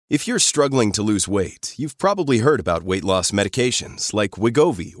If you're struggling to lose weight, you've probably heard about weight loss medications like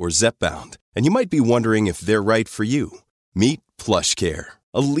Wegovy or Zepbound, and you might be wondering if they're right for you. Meet PlushCare,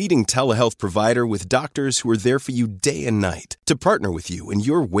 a leading telehealth provider with doctors who are there for you day and night to partner with you in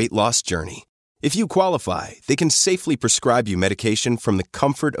your weight loss journey. If you qualify, they can safely prescribe you medication from the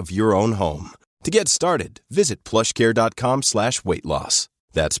comfort of your own home. To get started, visit plushcare.com/weightloss.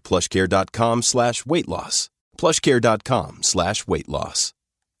 That's plushcare.com/weightloss. plushcare.com/weightloss.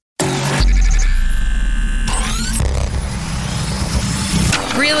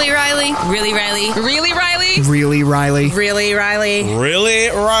 Really, Riley? Really, Riley? Really, Riley? Really, Riley? Really, Riley? Really,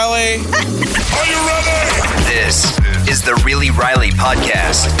 Riley? Are you ready? This is the Really Riley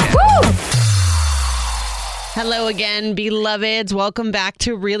podcast. Woo! Hello again, beloveds. Welcome back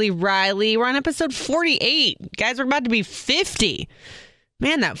to Really Riley. We're on episode 48. Guys, we're about to be 50.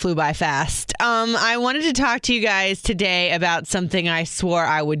 Man, that flew by fast. I wanted to talk to you guys today about something I swore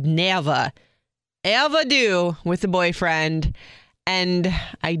I would never, ever do with a boyfriend. And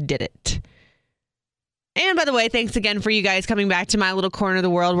I did it. And by the way, thanks again for you guys coming back to my little corner of the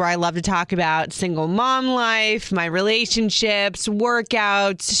world where I love to talk about single mom life, my relationships,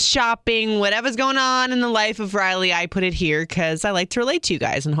 workouts, shopping, whatever's going on in the life of Riley. I put it here because I like to relate to you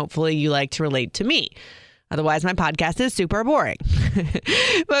guys, and hopefully you like to relate to me. Otherwise, my podcast is super boring.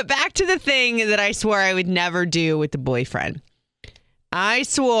 But back to the thing that I swore I would never do with the boyfriend. I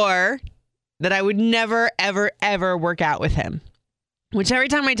swore that I would never, ever, ever work out with him. Which every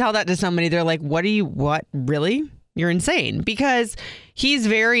time I tell that to somebody, they're like, what? Really? You're insane. Because he's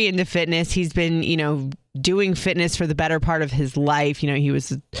very into fitness. He's been, doing fitness for the better part of his life. He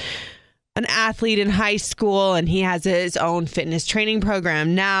was an athlete in high school and he has his own fitness training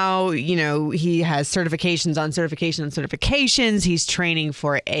program. Now, he has certifications on certifications. He's training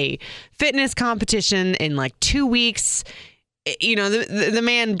for a fitness competition in like 2 weeks. The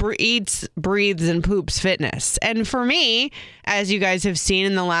man eats, breathes, and poops fitness. And for me, as you guys have seen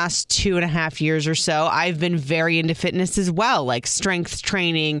in the last 2.5 years or so, I've been very into fitness as well, like strength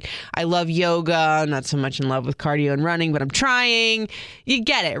training. I love yoga. I'm not so much in love with cardio and running, but I'm trying. You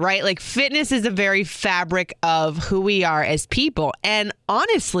get it, right? Like fitness is a very fabric of who we are as people. And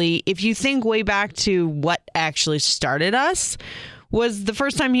honestly, if you think way back to what actually started us, was the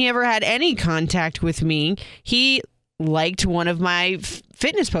first time he ever had any contact with me, he liked one of my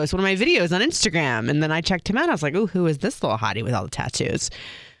fitness posts, one of my videos on Instagram. And then I checked him out. I was like, oh, who is this little hottie with all the tattoos?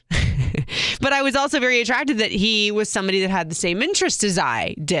 But I was also very attracted that he was somebody that had the same interests as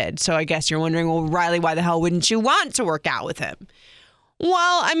I did. So I guess you're wondering, well, Riley, why the hell wouldn't you want to work out with him?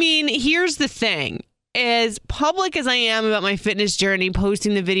 Well, here's the thing. As public as I am about my fitness journey,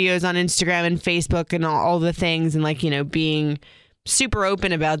 posting the videos on Instagram and Facebook and all the things and being super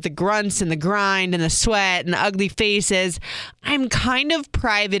open about the grunts and the grind and the sweat and the ugly faces, I'm kind of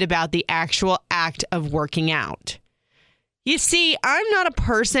private about the actual act of working out. You see, I'm not a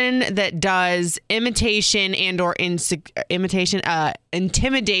person that does intimidation and or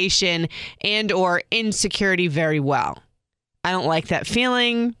insecurity very well. I don't like that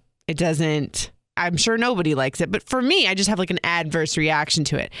feeling. I'm sure nobody likes it. But for me, I just have an adverse reaction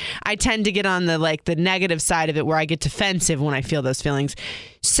to it. I tend to get on the negative side of it where I get defensive when I feel those feelings.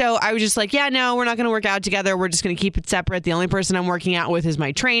 So I was just like, yeah, no, we're not going to work out together. We're just going to keep it separate. The only person I'm working out with is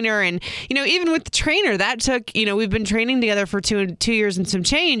my trainer. And, even with the trainer, that took, we've been training together for two years and some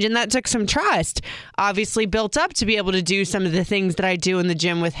change. And that took some trust, obviously built up to be able to do some of the things that I do in the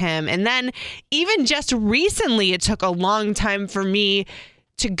gym with him. And then even just recently, it took a long time for me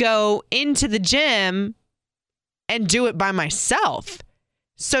to go into the gym and do it by myself.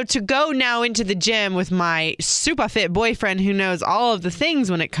 So to go now into the gym with my super fit boyfriend who knows all of the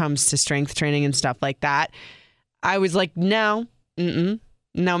things when it comes to strength training and stuff like that, I was like, no, no,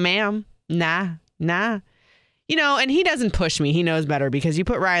 ma'am, nah. And he doesn't push me. He knows better because you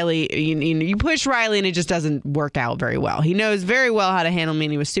push Riley and it just doesn't work out very well. He knows very well how to handle me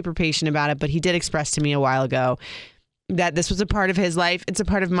and he was super patient about it, but he did express to me a while ago that this was a part of his life, it's a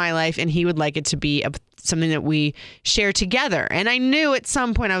part of my life, and he would like it to be something that we share together. And I knew at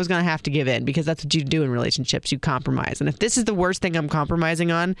some point I was going to have to give in because that's what you do in relationships. You compromise. And if this is the worst thing I'm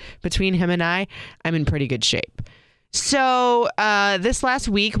compromising on between him and I'm in pretty good shape. So this last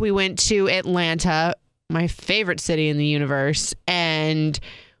week we went to Atlanta, my favorite city in the universe, and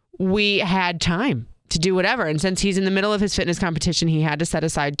we had time to do whatever. And since he's in the middle of his fitness competition, he had to set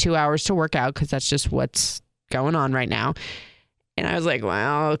aside 2 hours to work out because that's just what's going on right now. And I was like,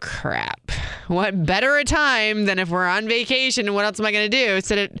 well, crap. What better a time than if we're on vacation and what else am I going to do?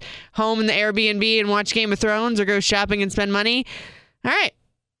 Sit at home in the Airbnb and watch Game of Thrones or go shopping and spend money? All right.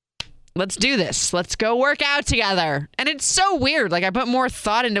 let's do this. Let's go work out together. And it's so weird. Like, I put more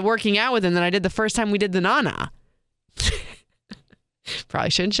thought into working out with him than I did the first time we did the Nana. Probably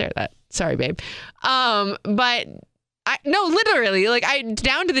shouldn't share that. Sorry, babe. But no, literally, like,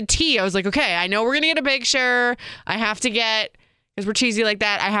 down to the T, I was like, okay, I know we're going to get a picture. I have to get, because we're cheesy like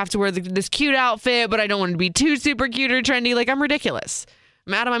that, I have to wear this cute outfit, but I don't want to be too super cute or trendy. Like, I'm ridiculous.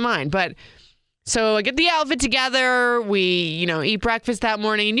 I'm out of my mind. But so I get the outfit together. We, eat breakfast that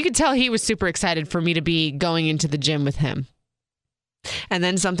morning. And you could tell he was super excited for me to be going into the gym with him. And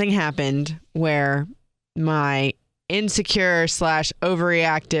then something happened where my insecure /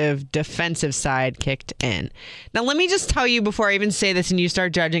 overreactive defensive side kicked in. Now, let me just tell you before I even say this and you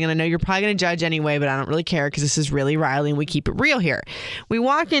start judging, and I know you're probably going to judge anyway, but I don't really care because this is really Riley and we keep it real here. We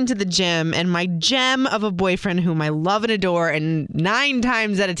walk into the gym and my gem of a boyfriend whom I love and adore and 9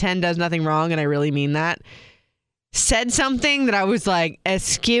 times out of 10 does nothing wrong, and I really mean that, said something that I was like,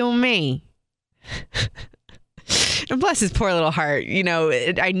 excuse me. And bless his poor little heart.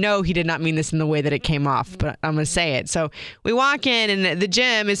 I know he did not mean this in the way that it came off, but I'm going to say it. So we walk in and the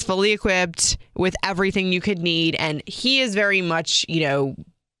gym is fully equipped with everything you could need. And he is very much,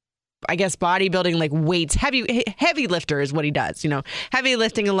 I guess bodybuilding, like weights, heavy lifter is what he does, heavy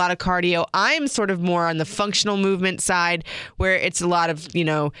lifting, a lot of cardio. I'm sort of more on the functional movement side where it's a lot of,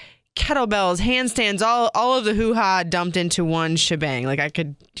 kettlebells, handstands, all of the hoo-ha dumped into one shebang. Like I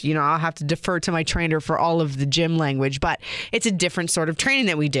could, I'll have to defer to my trainer for all of the gym language, but it's a different sort of training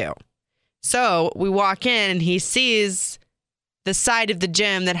that we do. So we walk in and he sees the side of the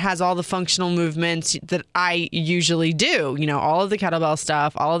gym that has all the functional movements that I usually do. All of the kettlebell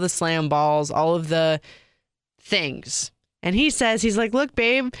stuff, all of the slam balls, all of the things. And he's like, look,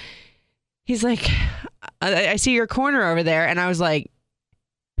 babe, he's like, I see your corner over there. And I was like,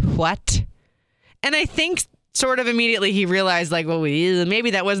 what? And I think sort of immediately he realized like, well,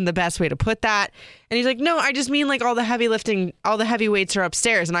 maybe that wasn't the best way to put that. And he's like, no, I just mean like all the heavy lifting, all the heavy weights are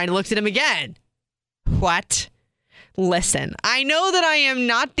upstairs. And I looked at him again. What? Listen, I know that I am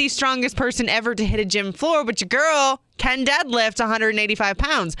not the strongest person ever to hit a gym floor, but your girl can deadlift 185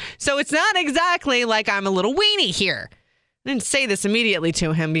 pounds. So it's not exactly like I'm a little weenie here. I didn't say this immediately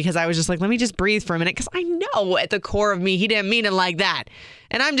to him because I was just like, let me just breathe for a minute because I know at the core of me he didn't mean it like that.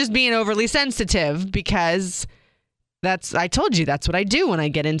 And I'm just being overly sensitive because I told you that's what I do when I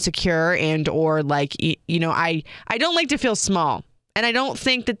get insecure and or like, I don't like to feel small. And I don't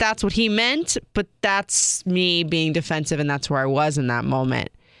think that that's what he meant, but that's me being defensive and that's where I was in that moment.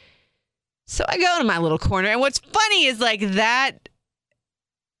 So I go to my little corner and what's funny is like that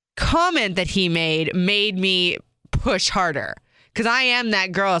comment that he made me push harder because I am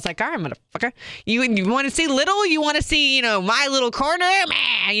that girl. It's like, all right, motherfucker, you want to see little, you want to see, my little corner,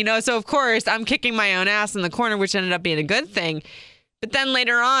 man, so of course I'm kicking my own ass in the corner, which ended up being a good thing. But then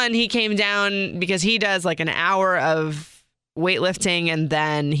later on he came down because he does like an hour of weightlifting and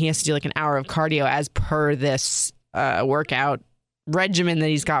then he has to do like an hour of cardio as per this workout regimen that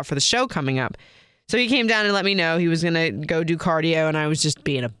he's got for the show coming up. So he came down and let me know he was going to go do cardio and I was just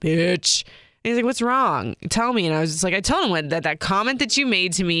being a bitch. And he's like, what's wrong? Tell me. And I was just like, I told him that comment that you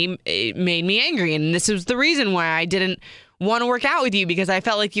made to me, it made me angry. And this was the reason why I didn't want to work out with you because I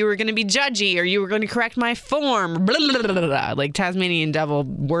felt like you were going to be judgy or you were going to correct my form. Blah, blah, blah, blah. Like Tasmanian devil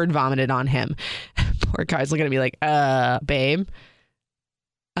word vomited on him. Poor guy's looking at me like, babe,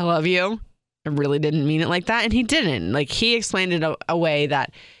 I love you. I really didn't mean it like that. And he didn't. Like he explained it a way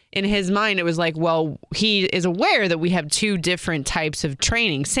that in his mind, it was like, well, he is aware that we have 2 different types of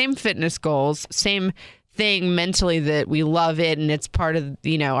training, same fitness goals, same thing mentally that we love it. And it's part of,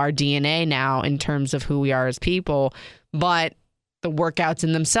 our DNA now in terms of who we are as people. But the workouts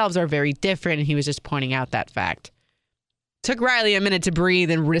in themselves are very different. And he was just pointing out that fact. Took Riley a minute to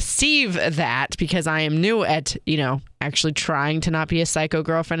breathe and receive that because I am new at, actually trying to not be a psycho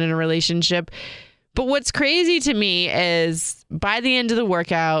girlfriend in a relationship. But what's crazy to me is by the end of the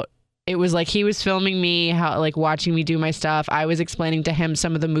workout, it was like he was filming me, watching me do my stuff. I was explaining to him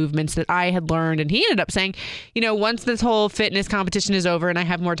some of the movements that I had learned. And he ended up saying, once this whole fitness competition is over and I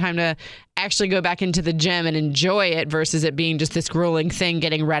have more time to actually go back into the gym and enjoy it versus it being just this grueling thing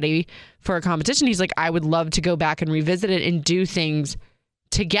getting ready for a competition, he's like, I would love to go back and revisit it and do things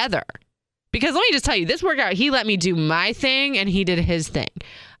together. Because let me just tell you, this workout, he let me do my thing and he did his thing.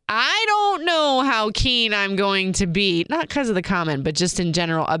 I don't know how keen I'm going to be, not because of the comment, but just in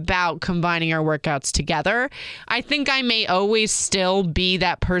general about combining our workouts together. I think I may always still be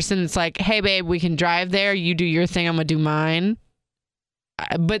that person that's like, hey, babe, we can drive there. You do your thing. I'm going to do mine.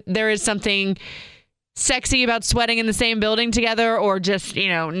 But there is something sexy about sweating in the same building together, or just,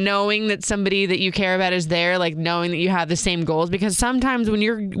 knowing that somebody that you care about is there, like knowing that you have the same goals. Because sometimes when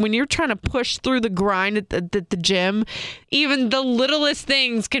you're trying to push through the grind at the gym, even the littlest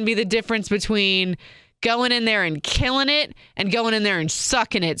things can be the difference between going in there and killing it and going in there and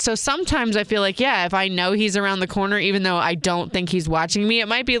sucking it. So sometimes I feel like, if I know he's around the corner, even though I don't think he's watching me, it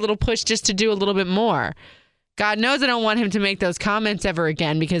might be a little push just to do a little bit more. God knows I don't want him to make those comments ever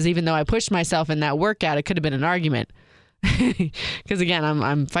again, because even though I pushed myself in that workout, it could have been an argument. Because again,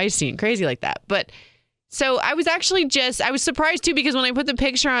 I'm feisty and crazy like that. But so I was actually I was surprised too, because when I put the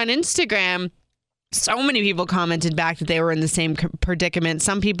picture on Instagram, so many people commented back that they were in the same predicament.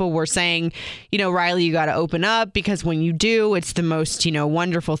 Some people were saying, Riley, you got to open up, because when you do, it's the most,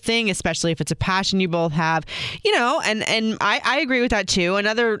 wonderful thing, especially if it's a passion you both have, and I agree with that too.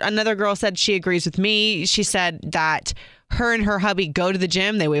 Another girl said she agrees with me. She said that her and her hubby go to the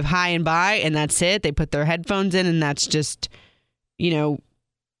gym, they wave hi and bye, and that's it. They put their headphones in, and that's just,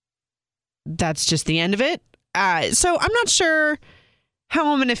 that's just the end of it. So I'm not sure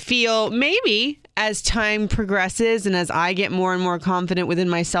how I'm going to feel, maybe as time progresses and as I get more and more confident within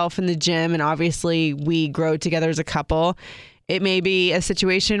myself in the gym, and obviously we grow together as a couple, it may be a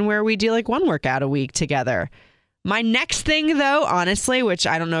situation where we do like one workout a week together. My next thing, though, honestly, which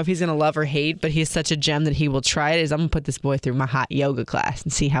I don't know if he's going to love or hate, but he's such a gem that he will try it, is I'm going to put this boy through my hot yoga class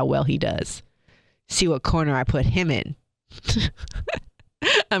and see how well he does. See what corner I put him in.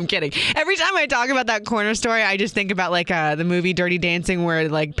 I'm kidding. Every time I talk about that corner story, I just think about like the movie Dirty Dancing, where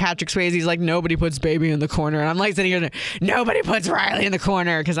like Patrick Swayze's like, nobody puts baby in the corner. And I'm like sitting here, nobody puts Riley in the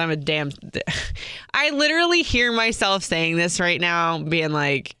corner, because I'm a damn... I literally hear myself saying this right now, being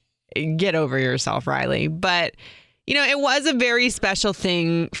like, get over yourself, Riley. But, it was a very special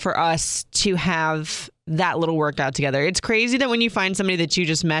thing for us to have that little workout together. It's crazy that when you find somebody that you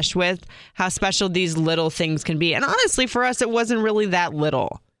just mesh with, how special these little things can be. And honestly, for us, it wasn't really that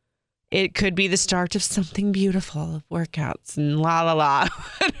little. It could be the start of something beautiful, of workouts and la la la,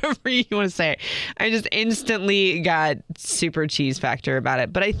 whatever you want to say. I just instantly got super cheese factor about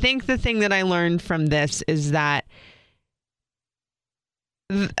it. But I think the thing that I learned from this is that,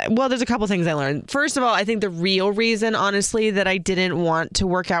 well, there's a couple things I learned. First of all, I think the real reason, honestly, that I didn't want to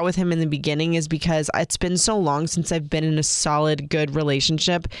work out with him in the beginning is because it's been so long since I've been in a solid, good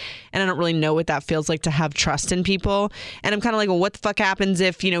relationship, and I don't really know what that feels like to have trust in people. And I'm kind of like, well, what the fuck happens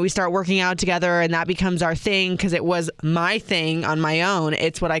if, we start working out together and that becomes our thing, because it was my thing on my own.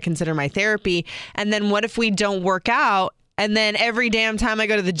 It's what I consider my therapy. And then what if we don't work out, and then every damn time I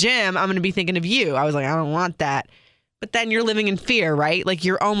go to the gym, I'm going to be thinking of you? I was like, I don't want that. But then you're living in fear, right? Like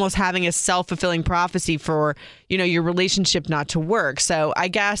you're almost having a self-fulfilling prophecy for, your relationship not to work. So I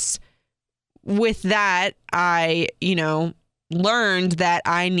guess with that, I, learned that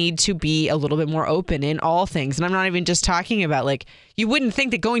I need to be a little bit more open in all things. And I'm not even just talking about like, you wouldn't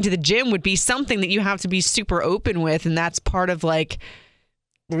think that going to the gym would be something that you have to be super open with. And that's part of like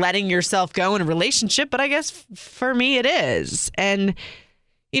letting yourself go in a relationship. But I guess for me, it is. And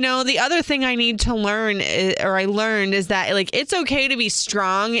the other thing I need to learn, or I learned, is that like it's okay to be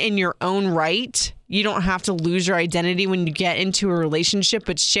strong in your own right. You don't have to lose your identity when you get into a relationship,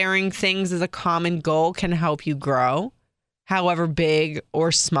 but sharing things as a common goal can help you grow, however big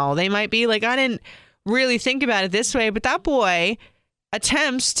or small they might be. Like I didn't really think about it this way, but that boy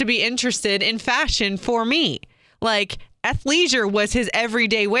attempts to be interested in fashion for me. Like athleisure was his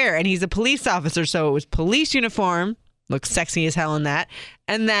everyday wear, and he's a police officer, so it was police uniform. Looks sexy as hell in that.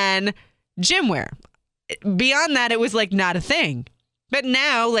 And then gym wear. Beyond that, it was like not a thing. But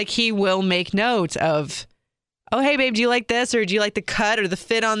now, like, he will make note of, oh, hey, babe, do you like this? Or do you like the cut or the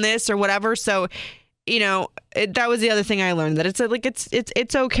fit on this or whatever? So, that was the other thing I learned, that it's like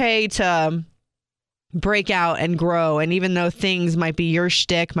it's okay to break out and grow. And even though things might be your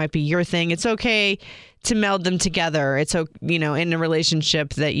shtick, might be your thing, it's okay to meld them together. It's, in a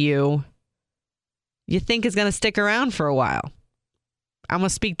relationship that you think is going to stick around for a while. I'm going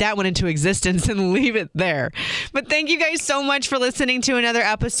to speak that one into existence and leave it there. But thank you guys so much for listening to another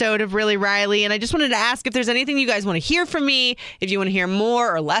episode of Really Riley. And I just wanted to ask if there's anything you guys want to hear from me, if you want to hear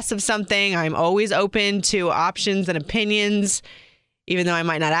more or less of something. I'm always open to options and opinions, even though I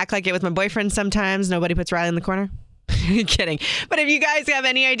might not act like it with my boyfriend sometimes. Nobody puts Riley in the corner. Kidding. But if you guys have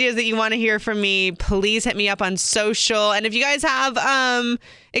any ideas that you want to hear from me, please hit me up on social. And if you guys have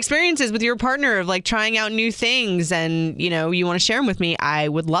experiences with your partner of like trying out new things and, you want to share them with me, I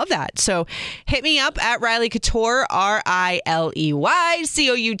would love that. So hit me up at Riley Couture, RILEY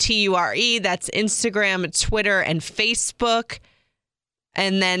COUTURE. That's Instagram, Twitter, and Facebook.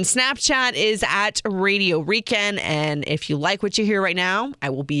 And then Snapchat is at Radio Weekend. And if you like what you hear right now, I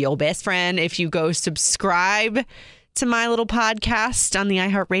will be your best friend if you go subscribe to my little podcast on the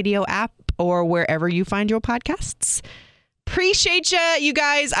iHeartRadio app or wherever you find your podcasts. Appreciate you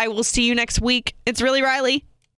guys. I will see you next week. It's Really Riley.